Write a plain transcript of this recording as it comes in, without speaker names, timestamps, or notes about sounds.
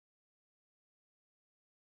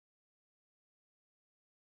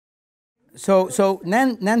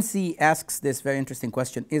Nancy asks this very interesting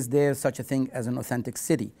question: is there such a thing as an authentic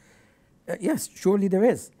city? Yes, surely there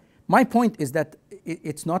is. My point is that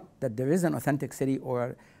it's not that there is an authentic city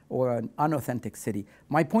or an unauthentic city.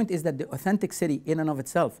 My point is that the authentic city in and of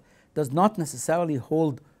itself does not necessarily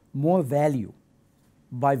hold more value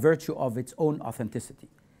by virtue of its own authenticity.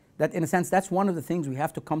 That in a sense, that's one of the things we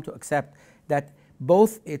have to come to accept, that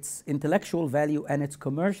both its intellectual value and its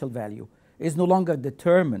commercial value is no longer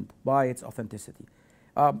determined by its authenticity.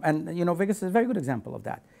 And you know, Vegas is a very good example of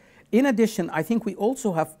that. In addition, I think we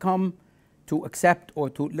also have come to accept or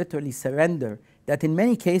to literally surrender that in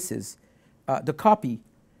many cases the copy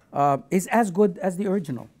is as good as the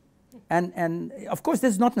original. And of course,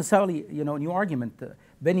 this is not necessarily, you know, a new argument.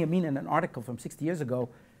 Benjamin, in an article from 60 years ago,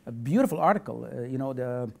 a beautiful article, you know,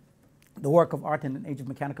 the work of art in an age of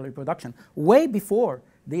mechanical reproduction, way before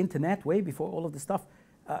the internet, way before all of this stuff,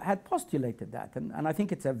 had postulated that. And I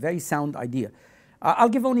think it's a very sound idea. I'll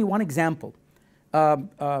give only one example.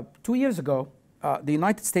 2 years ago, the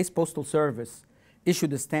United States Postal Service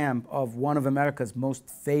issued a stamp of one of America's most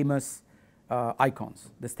famous icons,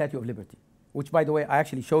 the Statue of Liberty, which, by the way, I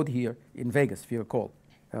actually showed here in Vegas, if you recall.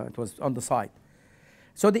 It was on the side.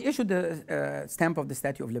 So they issued the stamp of the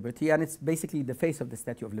Statue of Liberty, and it's basically the face of the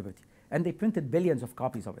Statue of Liberty. And they printed billions of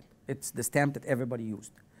copies of it. It's the stamp that everybody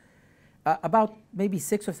used. About maybe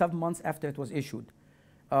 6 or 7 months after it was issued,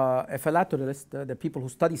 a philatelist, the people who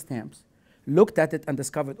study stamps, looked at it and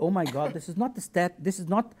discovered, oh my God, this is not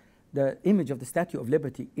the image of the Statue of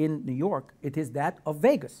Liberty in New York. It is that of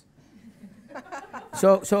Vegas.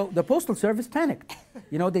 So the Postal Service panicked.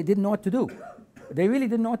 You know, they didn't know what to do. They really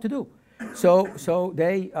didn't know what to do. So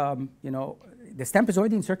they, you know, the stamp is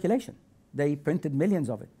already in circulation. They printed millions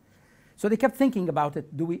of it. So they kept thinking about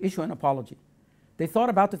it. Do we issue an apology? They thought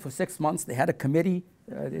about it for 6 months. They had a committee,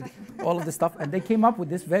 all of this stuff, and they came up with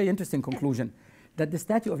this very interesting conclusion, that the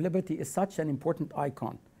Statue of Liberty is such an important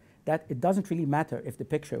icon that it doesn't really matter if the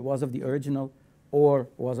picture was of the original or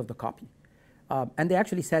was of the copy. And they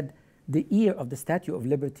actually said the ear of the Statue of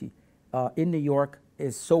Liberty in New York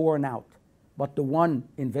is so worn out, but the one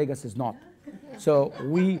in Vegas is not. So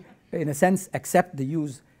we, in a sense, accept the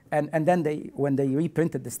use. And then when they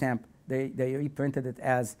reprinted the stamp, they reprinted it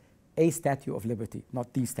as a Statue of Liberty,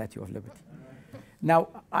 not the Statue of Liberty. Now,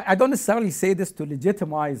 I don't necessarily say this to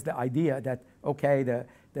legitimize the idea that, okay,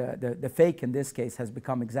 the fake in this case has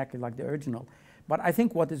become exactly like the original. But I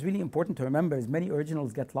think what is really important to remember is many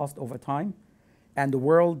originals get lost over time, and the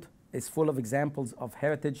world is full of examples of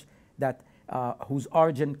heritage that whose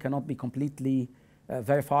origin cannot be completely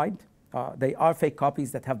verified. They are fake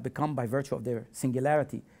copies that have become, by virtue of their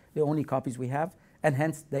singularity, the only copies we have, and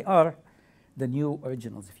hence they are the new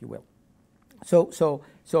originals, if you will.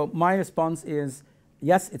 So my response is,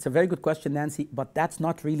 yes, it's a very good question, Nancy, but that's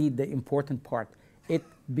not really the important part. It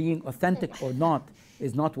being authentic or not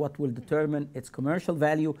is not what will determine its commercial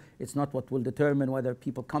value. It's not what will determine whether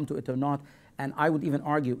people come to it or not. And I would even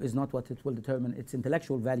argue is not what it will determine its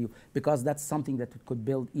intellectual value, because that's something that it could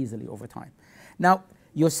build easily over time. Now,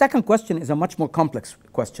 your second question is a much more complex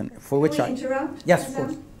question, for which I... Can we interrupt? Yes, of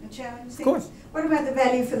course. Chairman, of course. What about the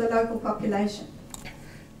value for the local population?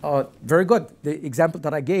 Very good. The example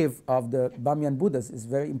that I gave of the Bamiyan Buddhas is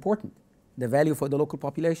very important, the value for the local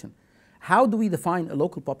population. How do we define a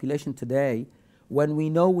local population today when we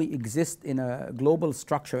know we exist in a global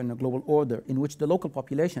structure, in a global order, in which the local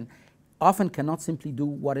population often cannot simply do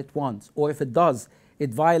what it wants, or if it does, it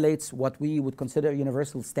violates what we would consider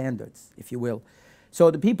universal standards, if you will.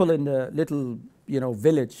 So the people in the little,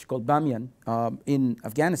 village called Bamiyan in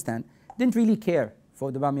Afghanistan didn't really care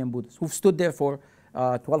for the Bamiyan Buddhists, who've stood there for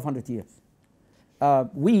 1,200 years.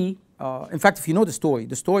 In fact, if you know the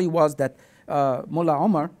story was that Mullah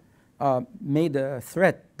Omar made a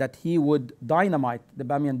threat that he would dynamite the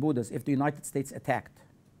Bamiyan Buddhas if the United States attacked.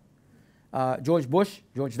 George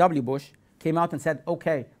W. Bush, came out and said,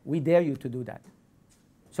 okay, we dare you to do that.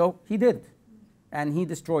 So he did, and he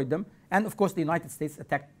destroyed them. And of course, the United States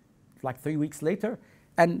attacked like 3 weeks later,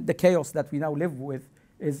 and the chaos that we now live with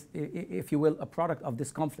is, if you will, a product of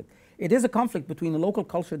this conflict. It is a conflict between a local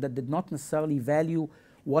culture that did not necessarily value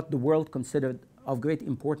what the world considered of great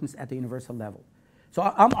importance at the universal level. So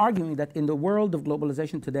I'm arguing that in the world of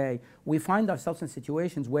globalization today, we find ourselves in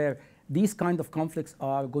situations where these kind of conflicts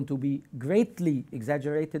are going to be greatly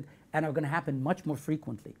exaggerated and are going to happen much more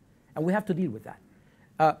frequently. And we have to deal with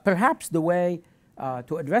that. Perhaps the way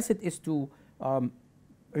to address it is to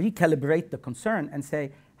recalibrate the concern and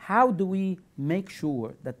say, how do we make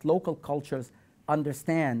sure that local cultures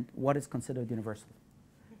understand what is considered universal?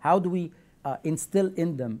 How do we instill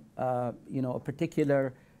in them a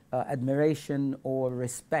particular admiration or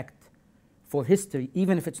respect for history,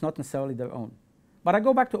 even if it's not necessarily their own. But I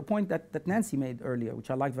go back to a point that Nancy made earlier,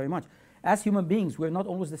 which I like very much. As human beings, we're not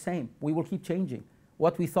always the same. We will keep changing.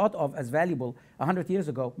 What we thought of as valuable 100 years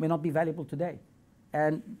ago may not be valuable today.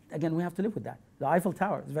 And again, we have to live with that. The Eiffel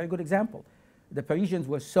Tower is a very good example. The Parisians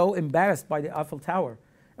were so embarrassed by the Eiffel Tower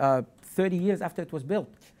 30 years after it was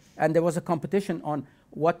built. And there was a competition on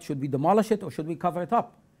what, should we demolish it or should we cover it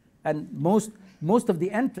up? And most of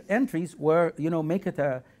the entries were, make it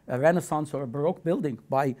a Renaissance or a Baroque building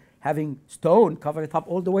by having stone cover it up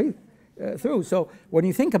all the way through. So when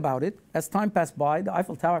you think about it, as time passed by, the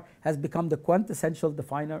Eiffel Tower has become the quintessential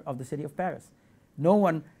definer of the city of Paris. No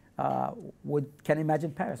one can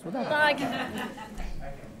imagine Paris without it.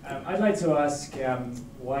 I'd like to ask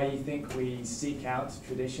why you think we seek out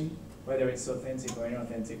tradition, whether it's authentic or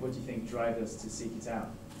inauthentic. What do you think drives us to seek it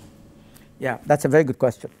out? Yeah, that's a very good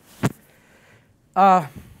question. The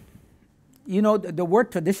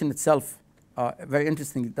word tradition itself, very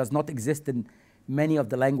interesting, it does not exist in many of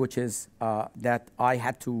the languages that I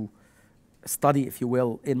had to study, if you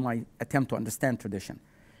will, in my attempt to understand tradition.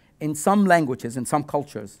 In some languages, in some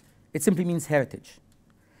cultures, it simply means heritage.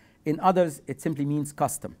 In others, it simply means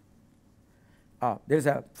custom. There's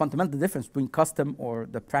a fundamental difference between custom or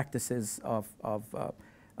the practices of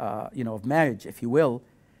marriage, if you will,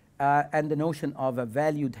 and the notion of a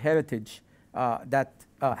valued heritage that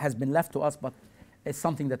has been left to us, but is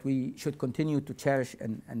something that we should continue to cherish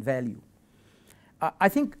and value. I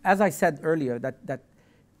think, as I said earlier, that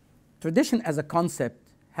tradition as a concept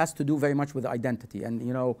has to do very much with identity. And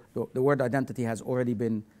the word identity has already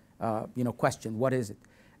been questioned. What is it?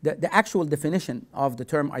 The actual definition of the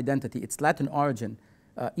term identity, its Latin origin,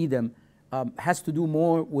 idem, has to do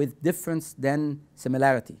more with difference than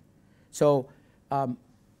similarity. So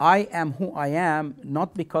I am who I am,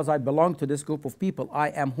 not because I belong to this group of people. I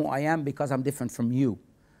am who I am because I'm different from you.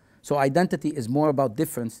 So identity is more about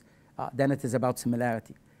difference than it is about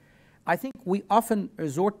similarity. I think we often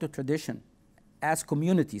resort to tradition as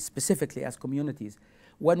communities, specifically as communities,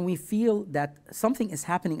 when we feel that something is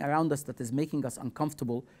happening around us that is making us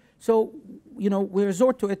uncomfortable. So, we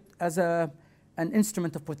resort to it as an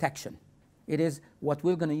instrument of protection. It is what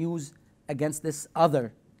we're going to use against this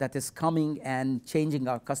other that is coming and changing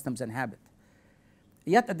our customs and habit.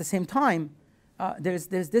 Yet at the same time, there's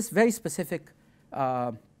this very specific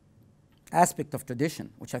aspect of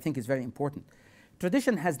tradition, which I think is very important.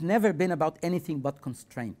 Tradition has never been about anything but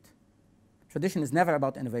constraint. Tradition is never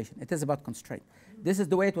about innovation. It is about constraint. This is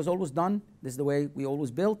the way it was always done. This is the way we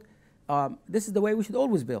always built. This is the way we should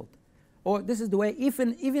always build. Or this is the way,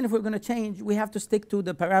 even if we're going to change, we have to stick to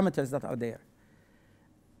the parameters that are there.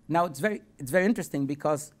 Now, it's very interesting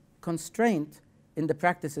because constraint in the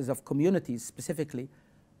practices of communities specifically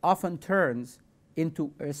often turns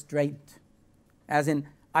into restraint. As in,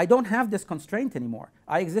 I don't have this constraint anymore.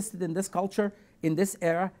 I existed in this culture, in this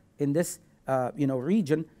era, in this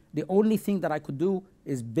region. The only thing that I could do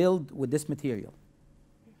is build with this material.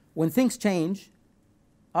 When things change,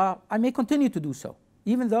 I may continue to do so,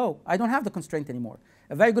 even though I don't have the constraint anymore.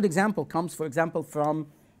 A very good example comes, for example, from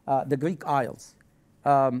the Greek Isles.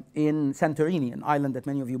 In Santorini, an island that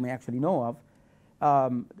many of you may actually know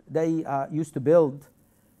of, they used to build,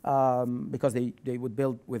 because they would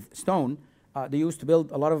build with stone, they used to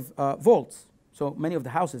build a lot of vaults. So many of the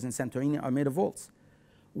houses in Santorini are made of vaults.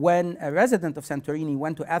 When a resident of Santorini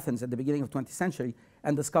went to Athens at the beginning of the 20th century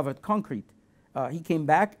and discovered concrete, he came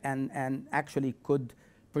back and actually could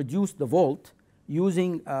produce the vault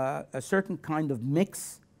using a certain kind of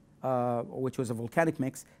mix, which was a volcanic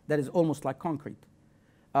mix, that is almost like concrete.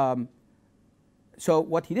 So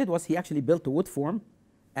what he did was he actually built a wood form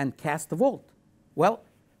and cast the vault. Well,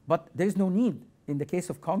 but there's no need in the case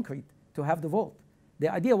of concrete to have the vault. The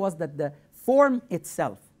idea was that the form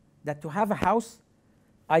itself, that to have a house,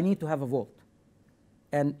 I need to have a vault.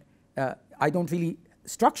 And I don't really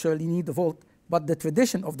structurally need the vault, but the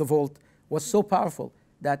tradition of the vault was so powerful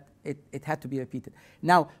that it had to be repeated.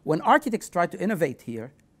 Now, when architects try to innovate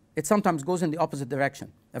here, it sometimes goes in the opposite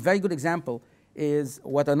direction. A very good example is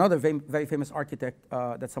what another very famous architect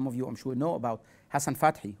that some of you I'm sure know about, Hassan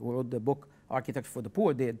Fathi, who wrote the book Architecture for the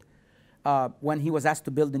Poor, did, when he was asked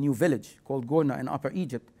to build a new village called Gourna in Upper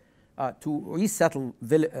Egypt to resettle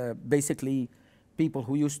basically people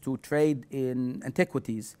who used to trade in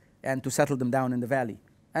antiquities and to settle them down in the valley.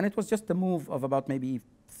 And it was just a move of about maybe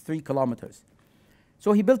 3 kilometers.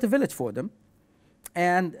 So he built a village for them,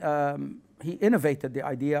 and he innovated the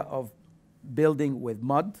idea of building with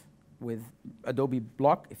mud, with adobe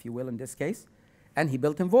block, if you will, in this case, and he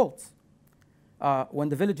built in vaults. When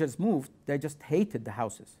the villagers moved, they just hated the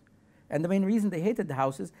houses. And the main reason they hated the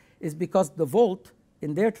houses is because the vault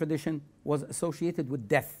in their tradition was associated with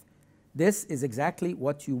death. This is exactly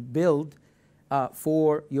what you build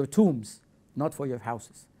for your tombs, not for your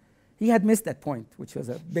houses. He had missed that point, which was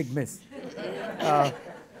a big miss.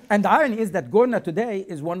 And the irony is that Gorna today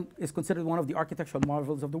is considered one of the architectural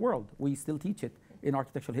marvels of the world. We still teach it in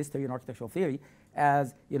architectural history and architectural theory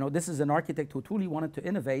as, this is an architect who truly wanted to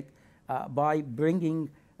innovate by bringing,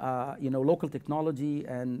 local technology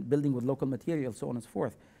and building with local materials, so on and so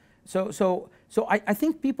forth. So I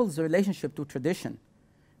think people's relationship to tradition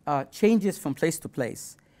changes from place to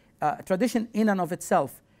place. Tradition in and of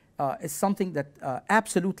itself is something that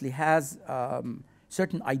absolutely has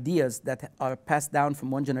certain ideas that are passed down from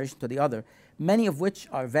one generation to the other, many of which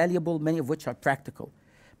are valuable, many of which are practical.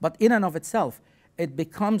 But in and of itself, it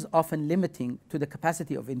becomes often limiting to the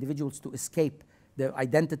capacity of individuals to escape their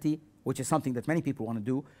identity, which is something that many people want to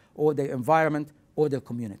do, or their environment, or their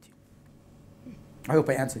community. I hope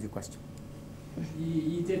I answered your question.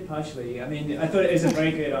 You did partially. I mean, I thought it was a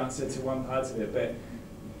very good answer to one part of it, but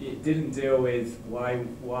it didn't deal with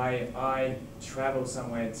why I travel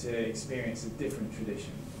somewhere to experience a different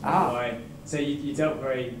tradition. So you dealt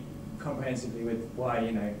very comprehensively with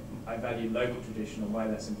why, I value local tradition or why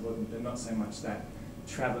that's important, but not so much that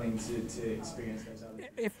traveling to experience those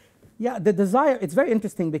others. Yeah, the desire, it's very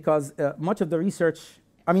interesting because much of the research,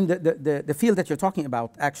 the field that you're talking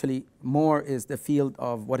about actually more is the field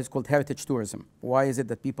of what is called heritage tourism. Why is it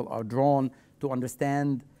that people are drawn to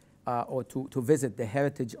understand or to visit the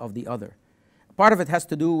heritage of the other? Part of it has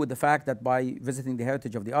to do with the fact that by visiting the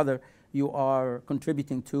heritage of the other, you are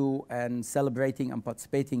contributing to and celebrating and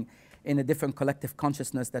participating in a different collective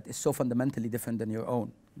consciousness that is so fundamentally different than your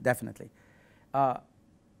own, definitely.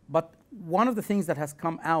 But one of the things that has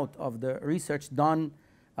come out of the research done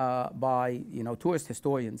by tourist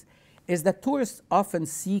historians is that tourists often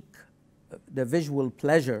seek the visual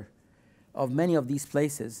pleasure of many of these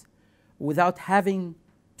places without having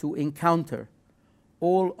to encounter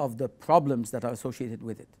all of the problems that are associated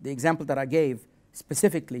with it. The example that I gave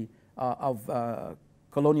specifically of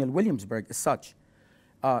colonial Williamsburg is such.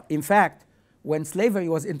 In fact, when slavery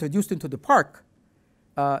was introduced into the park,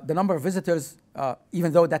 the number of visitors,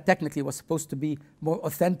 even though that technically was supposed to be more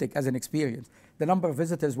authentic as an experience, the number of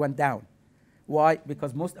visitors went down. Why?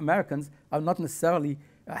 Because most Americans are not necessarily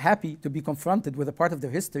happy to be confronted with a part of their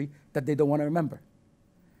history that they don't want to remember.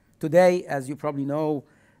 Today, as you probably know,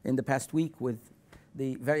 in the past week with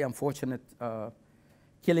the very unfortunate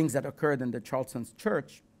killings that occurred in the Charleston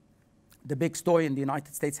church, the big story in the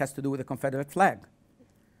United States has to do with the Confederate flag.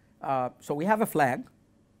 So we have a flag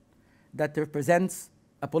that represents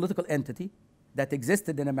a political entity that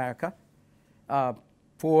existed in America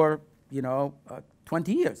for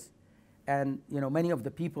 20 years. And many of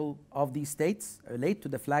the people of these states relate to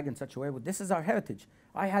the flag in such a way, well, this is our heritage.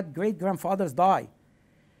 I had great-grandfathers die.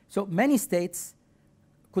 So many states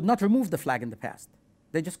could not remove the flag in the past.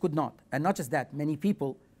 They just could not. And not just that, many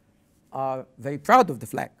people are very proud of the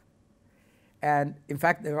flag. And in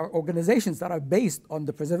fact, there are organizations that are based on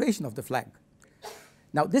the preservation of the flag.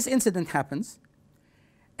 Now, this incident happens,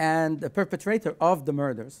 and the perpetrator of the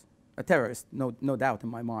murders, a terrorist, no doubt in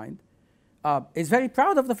my mind, is very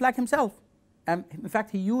proud of the flag himself. And in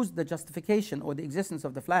fact, he used the justification or the existence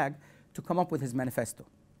of the flag to come up with his manifesto.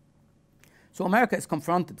 So America is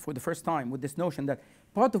confronted for the first time with this notion that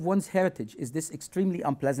part of one's heritage is this extremely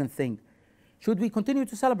unpleasant thing. Should we continue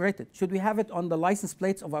to celebrate it? Should we have it on the license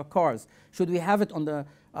plates of our cars? Should we have it on the,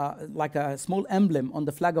 like a small emblem on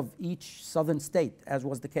the flag of each southern state, as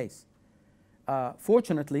was the case?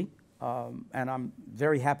 Fortunately, and I'm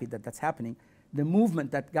very happy that that's happening, the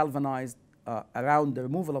movement that galvanized around the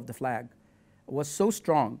removal of the flag was so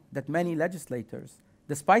strong that many legislators,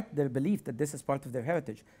 despite their belief that this is part of their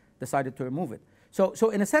heritage, decided to remove it.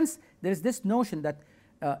 So in a sense, there's this notion that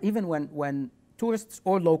even when tourists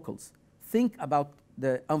or locals think about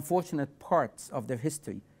the unfortunate parts of their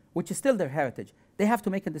history, which is still their heritage, they have to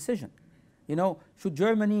make a decision. Should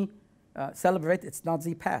Germany celebrate its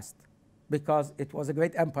Nazi past because it was a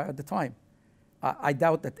great empire at the time? I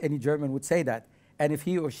doubt that any German would say that. And if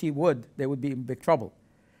he or she would, they would be in big trouble.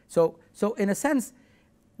 So in a sense,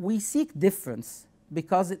 we seek difference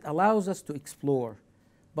because it allows us to explore.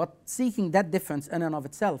 But seeking that difference in and of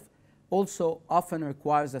itself also often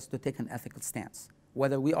requires us to take an ethical stance,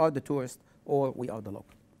 whether we are the tourist or we are the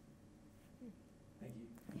local.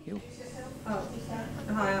 Thank you. Thank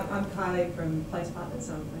you. Hi, I'm Kylie from Place Partners.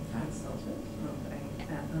 I'm a consultant,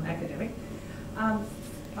 I'm academic. I'm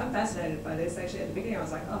fascinated by this. Actually, at the beginning I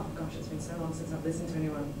was like, oh gosh, it's been so long since I've listened to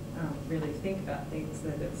anyone really think about things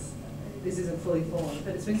that this isn't fully formed.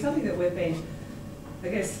 But it's been something that we've been I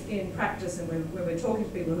guess in practice and when we're talking to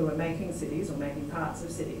people who are making cities or making parts of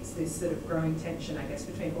cities, this sort of growing tension, I guess,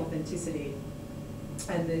 between authenticity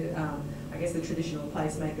and the, I guess, the traditional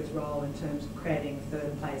placemaker's role in terms of creating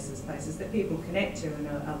third places, places that people connect to and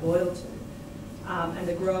are loyal to, and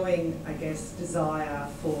the growing, I guess, desire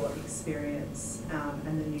for experience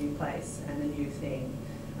and the new place and the new thing.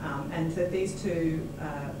 And that these two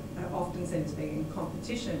are often seen as being in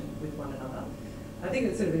competition with one another. I think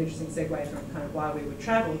it's sort of an interesting segue from kind of why we would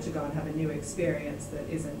travel to go and have a new experience that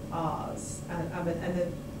isn't ours.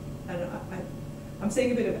 I'm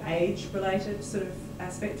seeing a bit of age-related sort of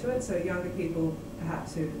aspect to it. So younger people,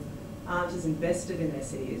 perhaps who aren't as invested in their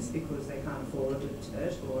cities because they can't afford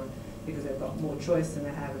it or because they've got more choice than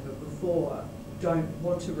they have ever before, don't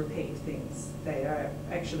want to repeat things. They are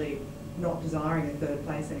actually not desiring a third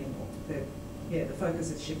place anymore. The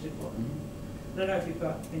focus has shifted for them. I don't know if you've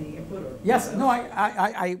got any input or... Yes, no,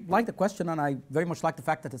 I like the question, and I very much like the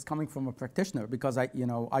fact that it's coming from a practitioner, because I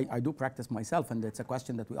do practice myself, and it's a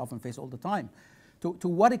question that we often face all the time. To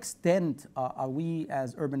what extent are we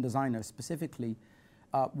as urban designers specifically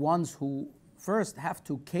ones who first have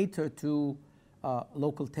to cater to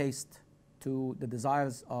local taste, to the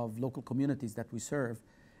desires of local communities that we serve?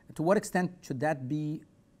 To what extent should that be,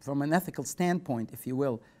 from an ethical standpoint, if you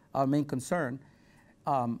will, our main concern,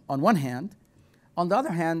 on one hand? On the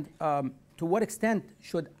other hand, to what extent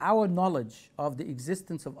should our knowledge of the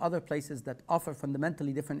existence of other places that offer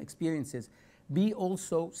fundamentally different experiences be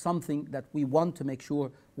also something that we want to make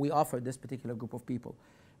sure we offer this particular group of people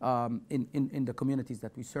in the communities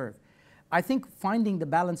that we serve? I think finding the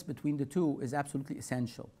balance between the two is absolutely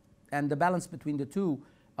essential. And the balance between the two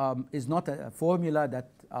is not a formula that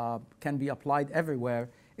can be applied everywhere.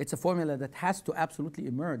 It's a formula that has to absolutely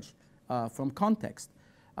emerge from context.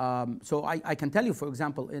 So I can tell you, for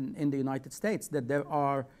example, in the United States, that there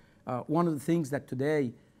are one of the things that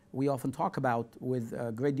today we often talk about with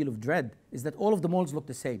a great deal of dread is that all of the malls look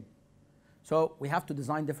the same. So we have to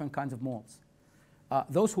design different kinds of malls.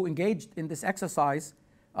 Those who engaged in this exercise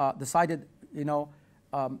decided,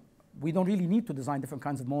 we don't really need to design different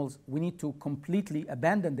kinds of malls. We need to completely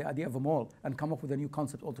abandon the idea of a mall and come up with a new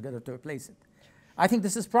concept altogether to replace it. I think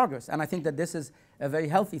this is progress, and I think that this is a very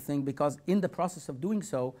healthy thing, because in the process of doing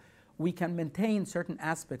so, we can maintain certain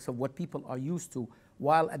aspects of what people are used to,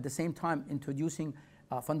 while at the same time introducing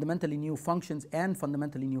fundamentally new functions and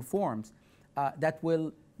fundamentally new forms that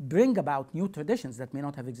will bring about new traditions that may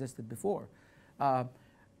not have existed before.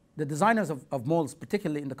 The designers of malls,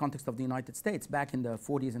 particularly in the context of the United States, back in the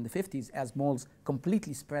 40s and the 50s, as malls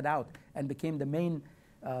completely spread out and became the main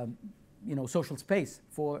social space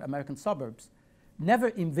for American suburbs, never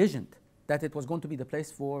envisioned that it was going to be the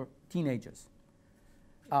place for teenagers.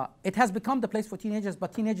 It has become the place for teenagers,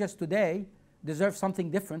 but teenagers today deserve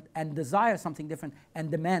something different and desire something different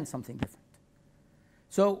and demand something different.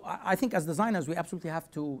 So I think as designers, we absolutely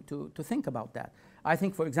have to think about that. I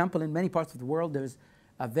think, for example, in many parts of the world, there's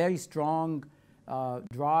a very strong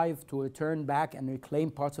drive to return back and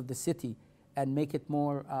reclaim parts of the city and make it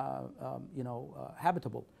more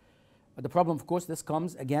habitable. The problem, of course, this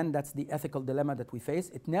comes, again, that's the ethical dilemma that we face.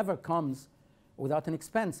 It never comes without an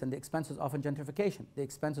expense, and the expense is often gentrification. The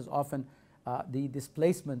expense is often the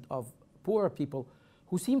displacement of poorer people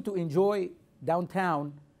who seem to enjoy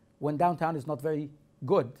downtown when downtown is not very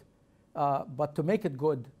good. But to make it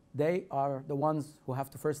good, they are the ones who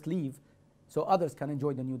have to first leave so others can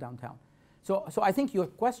enjoy the new downtown. So I think your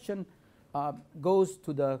question goes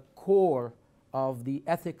to the core of the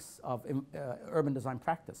ethics of urban design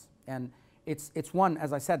practice. And it's one,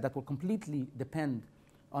 as I said, that will completely depend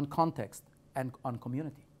on context and on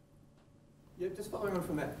community. Yeah, just following on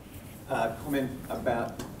from that comment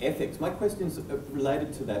about ethics, my question is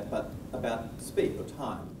related to that, but about speed or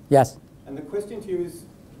time. Yes. And the question to you is,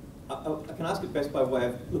 I can ask it best by way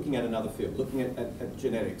of looking at another field, looking at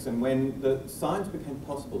genetics. And when the science became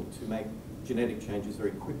possible to make genetic changes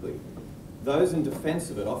very quickly, those in defense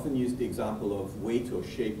of it often use the example of wheat or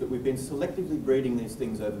sheep, that we've been selectively breeding these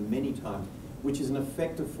things over many times, which is an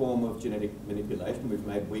effective form of genetic manipulation. We've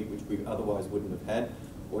made wheat which we otherwise wouldn't have had,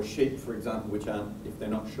 or sheep, for example, which aren't, if they're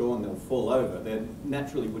not shorn, they'll fall over. They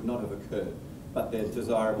naturally would not have occurred, but they're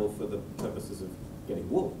desirable for the purposes of getting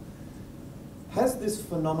wool. Has this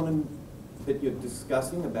phenomenon that you're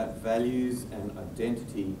discussing about values and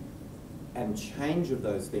identity and change of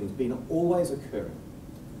those things been always occurring,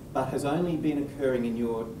 but has only been occurring in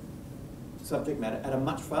your subject matter at a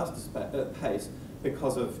much faster pace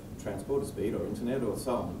because of transport or speed or internet or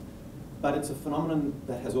so on? But it's a phenomenon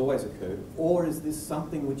that has always occurred, or is this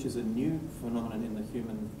something which is a new phenomenon in the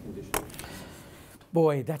human condition?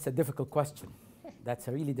 Boy, that's a difficult question. That's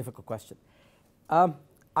a really difficult question.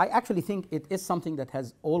 I actually think it is something that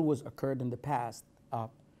has always occurred in the past.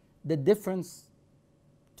 The difference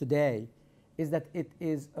today is that it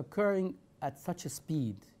is occurring at such a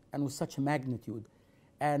speed and with such a magnitude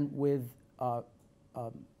and with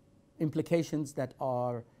implications that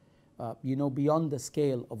are beyond the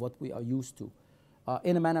scale of what we are used to,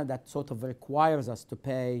 in a manner that sort of requires us to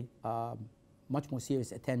pay much more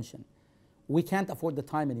serious attention. We can't afford the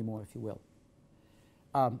time anymore, if you will.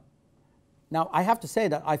 Now, I have to say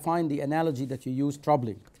that I find the analogy that you use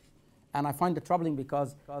troubling. And I find it troubling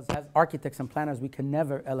because as architects and planners, we can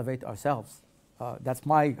never elevate ourselves. That's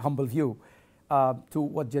my humble view to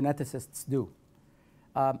what geneticists do.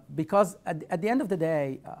 Because at the end of the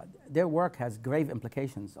day, their work has grave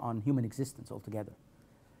implications on human existence altogether.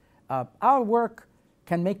 Our work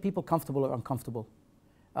can make people comfortable or uncomfortable,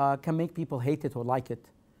 can make people hate it or like it.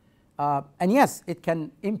 And yes, it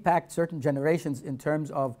can impact certain generations in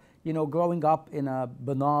terms of growing up in a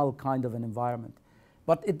banal kind of an environment.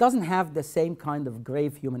 But it doesn't have the same kind of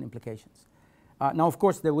grave human implications. Now, of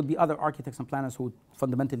course, there would be other architects and planners who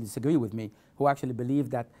fundamentally disagree with me, who actually believe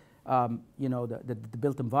that the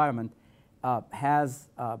built environment has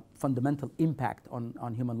fundamental impact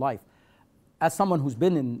on human life. As someone who's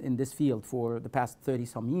been in this field for the past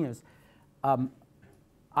 30-some years,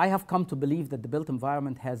 I have come to believe that the built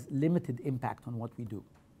environment has limited impact on what we do.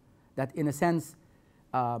 That in a sense,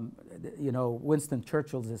 Winston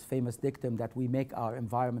Churchill's famous dictum that we make our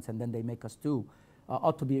environments and then they make us too,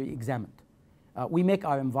 ought to be examined. We make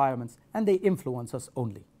our environments and they influence us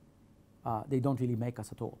only. They don't really make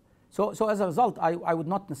us at all. So as a result, I would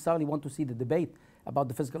not necessarily want to see the debate about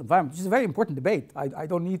the physical environment, which is a very important debate. I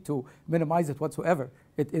don't need to minimize it whatsoever.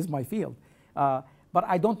 It is my field. But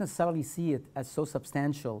I don't necessarily see it as so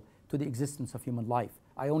substantial to the existence of human life.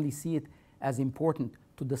 I only see it as important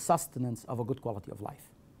to the sustenance of a good quality of life.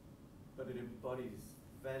 But it embodies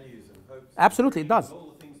values and hopes. Absolutely, it does.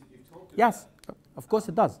 All the things that you've talked about. Yes, of course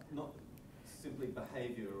it does. Not simply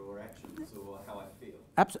behavior or actions or how I feel.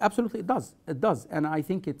 Absolutely, it does. It does. And I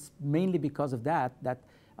think it's mainly because of that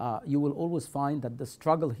you will always find that the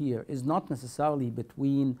struggle here is not necessarily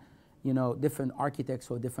between different architects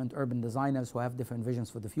or different urban designers who have different visions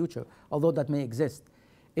for the future, although that may exist.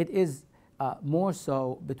 It is more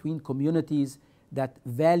so between communities that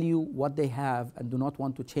value what they have and do not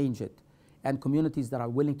want to change it, and communities that are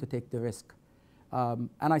willing to take the risk. And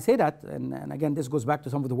I say that, and again, this goes back to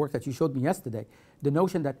some of the work that you showed me yesterday, the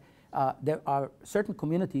notion that there are certain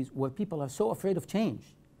communities where people are so afraid of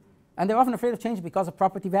change. And they're often afraid of change because of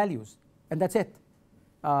property values, and that's it.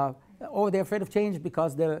 Or they're afraid of change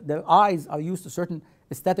because their eyes are used to certain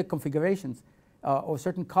aesthetic configurations or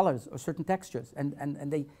certain colors or certain textures,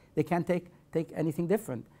 and they can't take anything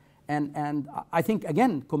different. And I think,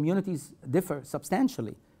 again, communities differ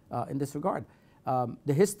substantially in this regard.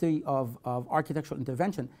 The history of architectural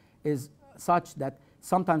intervention is such that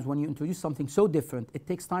sometimes when you introduce something so different, it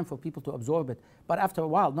takes time for people to absorb it. But after a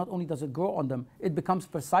while, not only does it grow on them, it becomes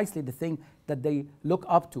precisely the thing that they look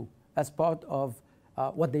up to as part of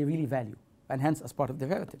what they really value, and hence as part of their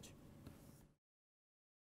heritage.